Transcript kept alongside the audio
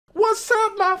What's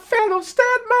up, my fellow stud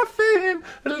muffin,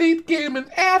 elite gaming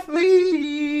athletes?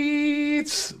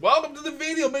 Welcome to the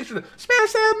video. Make sure to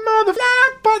smash that mother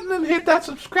like button and hit that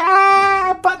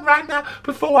subscribe button right now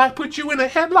before I put you in a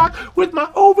headlock with my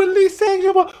overly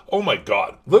sexual. Oh my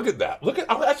God, look at that. Look at,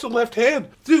 oh, that's the left hand.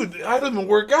 Dude, I didn't even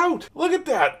work out. Look at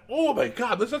that. Oh my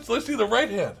God, let's see the right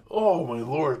hand. Oh my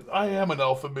Lord, I am an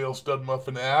alpha male stud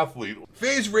muffin athlete.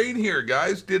 FaZe Rain here,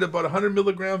 guys. Did about 100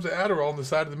 milligrams of Adderall and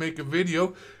decided to make a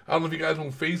video. I don't know if you guys know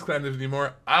who FaZe Clan is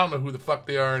anymore. I don't know who the fuck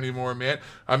they are anymore, man.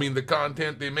 I mean, the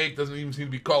content they make doesn't even seem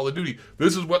to be Call of Duty.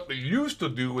 This is what they used to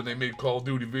do when they made Call of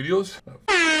Duty videos.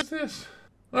 What is this?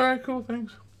 Alright, cool,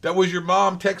 thanks. That was your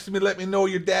mom texting me, let me know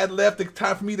your dad left. It's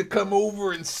time for me to come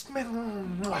over and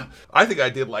smell. I think I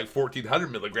did like 1,400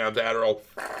 milligrams of Adderall.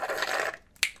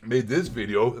 Made this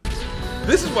video.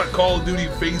 This is what Call of Duty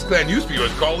FaZe Clan used to be. It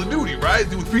was Call of Duty, right?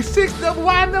 Doing 360 double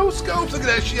wide no scopes. Look at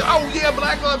that shit. Oh yeah,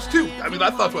 Black Ops 2. I mean,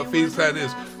 I thought what FaZe Clan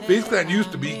is. FaZe Clan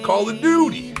used to be Call of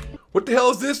Duty. What the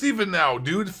hell is this even now,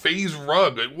 dude? FaZe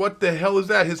rug. Like, what the hell is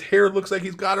that? His hair looks like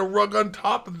he's got a rug on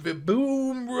top of it.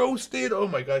 Boom, roasted. Oh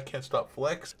my God, I can't stop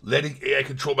flex. Letting AI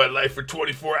control my life for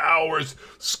 24 hours.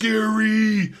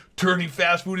 Scary. Turning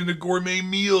fast food into gourmet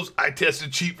meals. I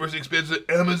tested cheap versus expensive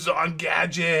Amazon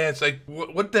gadgets. Like,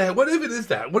 what the hell? What even is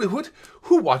that?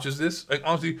 Who watches this? Like,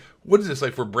 honestly, what is this,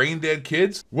 like for brain dead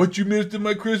kids? What you missed in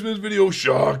my Christmas video?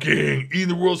 Shocking. Eating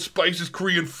the world's spiciest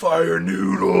Korean fire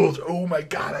noodles. Oh my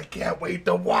God, I can't wait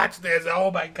to watch this. Oh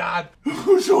my God.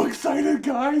 I'm so excited,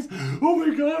 guys. Oh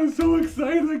my God, I'm so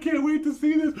excited. I can't wait to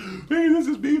see this. Hey, this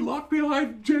is me locked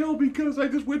behind jail because I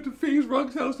just went to FaZe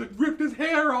Rug's house and ripped his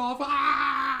hair off.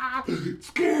 Ah!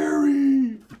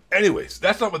 Scary. Anyways,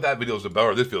 that's not what that video is about,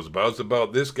 or this video is about. It's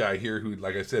about this guy here who,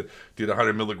 like I said, did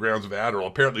 100 milligrams of Adderall.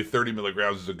 Apparently 30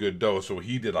 milligrams is a good dose, so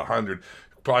he did 100.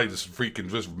 Probably just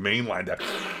mainlined that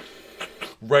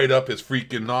right up his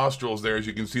freaking nostrils there. As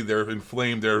you can see, they're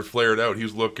inflamed, they're flared out.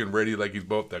 He's looking ready like he's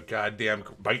about to goddamn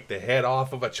bite the head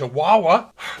off of a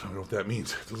chihuahua. I don't know what that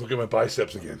means. Just look at my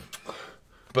biceps again.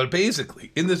 But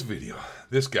basically, in this video,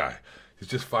 this guy is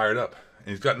just fired up, and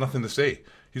he's got nothing to say.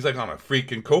 He's like on a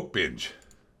freaking coke binge.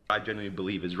 I genuinely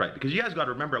believe is right, because you guys got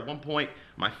to remember, at one point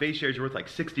my FaZe shares are worth like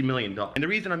 $60 million, and the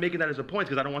reason I'm making that as a point is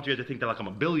because I don't want you guys to think that like I'm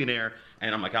a billionaire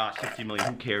and I'm like, ah, 60 million,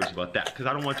 who cares about that? Because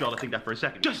I don't want you all to think that for a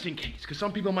second, just in case, because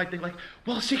some people might think like,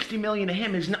 well, 60 million to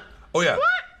him is not. Oh yeah,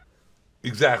 what?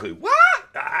 Exactly. What?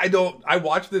 I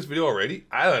watched this video already.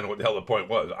 I don't know what the hell the point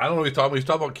was. I don't know what he's talking about. He's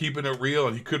talking about keeping it real,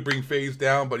 and he could bring FaZe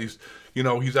down, but he's, you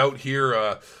know, he's out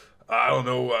here I don't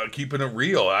know, keeping it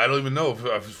real. I don't even know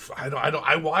if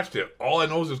I watched it. All I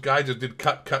know is this guy just did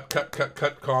cut,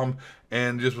 calm,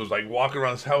 and just was like walking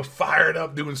around his house, fired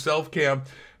up, doing self-cam,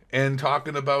 and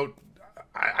talking about,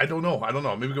 I don't know.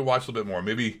 Maybe we could watch a little bit more.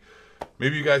 Maybe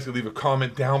you guys could leave a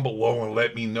comment down below and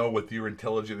let me know with your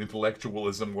intelligent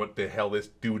intellectualism what the hell this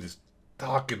dude is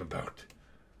talking about.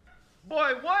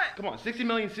 Boy, what? Come on, 60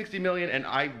 million, and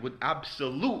I would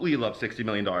absolutely love $60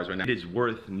 million right now. It is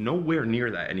worth nowhere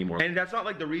near that anymore. And that's not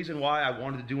like the reason why I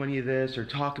wanted to do any of this or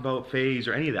talk about FaZe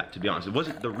or any of that, to be honest. It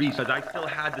wasn't the reason, because I still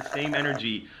had the same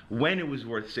energy when it was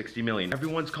worth 60 million.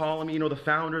 Everyone's calling me, you know, the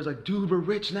founders, like, dude, we're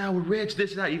rich now, we're rich,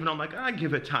 this and that. Even I'm like, I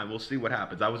give it time, we'll see what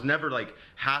happens. I was never like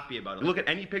happy about it. Look at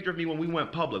any picture of me when we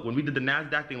went public, when we did the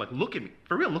NASDAQ thing, like, look at me,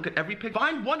 for real, look at every picture.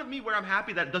 Find one of me where I'm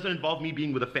happy that doesn't involve me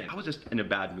being with a fan. I was just in a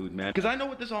bad mood, man. Because I know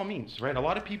what this all means, right? A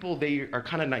lot of people, they are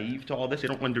kind of naive to all this. They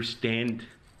don't understand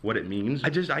what it means. I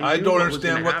don't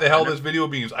understand what the hell this video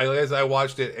means. As I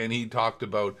watched it, and he talked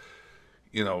about,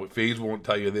 you know, FaZe won't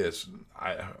tell you this.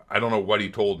 I don't know what he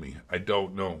told me. I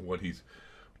don't know what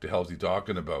the hell is he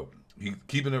talking about. He's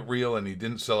keeping it real, and he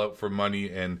didn't sell out for money.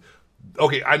 And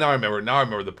okay, now I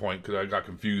remember the point, because I got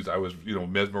confused. I was, you know,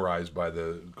 mesmerized by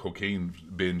the cocaine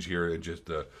binge here, and just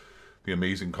the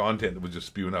amazing content that was just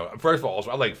spewing out. First of all,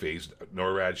 I like FaZe.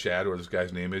 Norad Shad, or this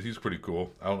guy's name is. He's pretty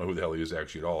cool. I don't know who the hell he is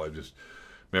actually at all. I just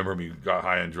remember him, he got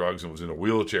high on drugs and was in a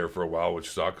wheelchair for a while, which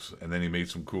sucks. And then he made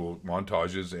some cool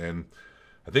montages, and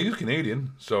I think he's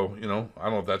Canadian. So, you know, I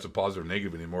don't know if that's a positive or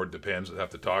negative anymore. It depends. I'd have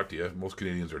to talk to you. Most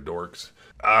Canadians are dorks.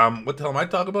 What the hell am I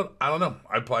talking about? I don't know.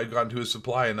 I probably got into his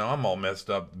supply, and now I'm all messed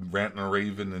up, ranting and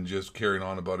raving and just carrying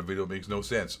on about a video that makes no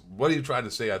sense. What are you trying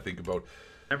to say, I think, about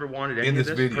never wanted any in this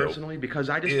of this video personally because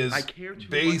I is care too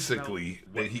basically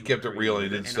much that he kept it real and he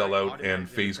didn't sell out, and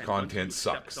FaZe content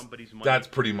sucks. That's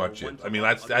pretty much it. I mean,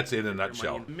 that's it in a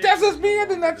nutshell. That's just me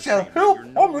in a nutshell. Help!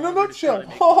 I'm in a nutshell.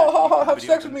 Have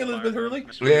sex with me, Elizabeth Hurley.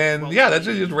 And yeah, that's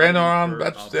it. Just ran on.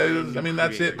 That's I mean,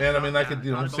 that's it, man. I mean, I could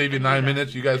save you 9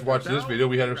 minutes. You guys watch this video.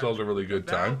 We had ourselves a really good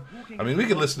time. I mean, we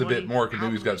could listen a bit more because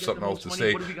maybe he's got something else to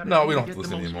say. No, we don't have to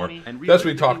listen anymore. That's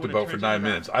what we talked about for 9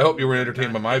 minutes. I hope you were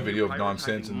entertained by my video of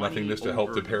nonsense and nothingness to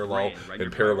help to parallel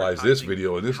and paralyze this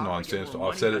video and this nonsense to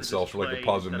offset itself, so like a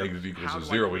positive negative equals a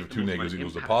 0, if 2 negatives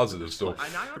equals a positive. So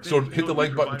hit the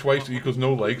like button twice equals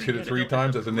no likes. Hit it 3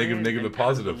 times. That's a negative, negative,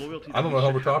 positive. I don't know how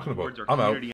we're talking about. I'm out.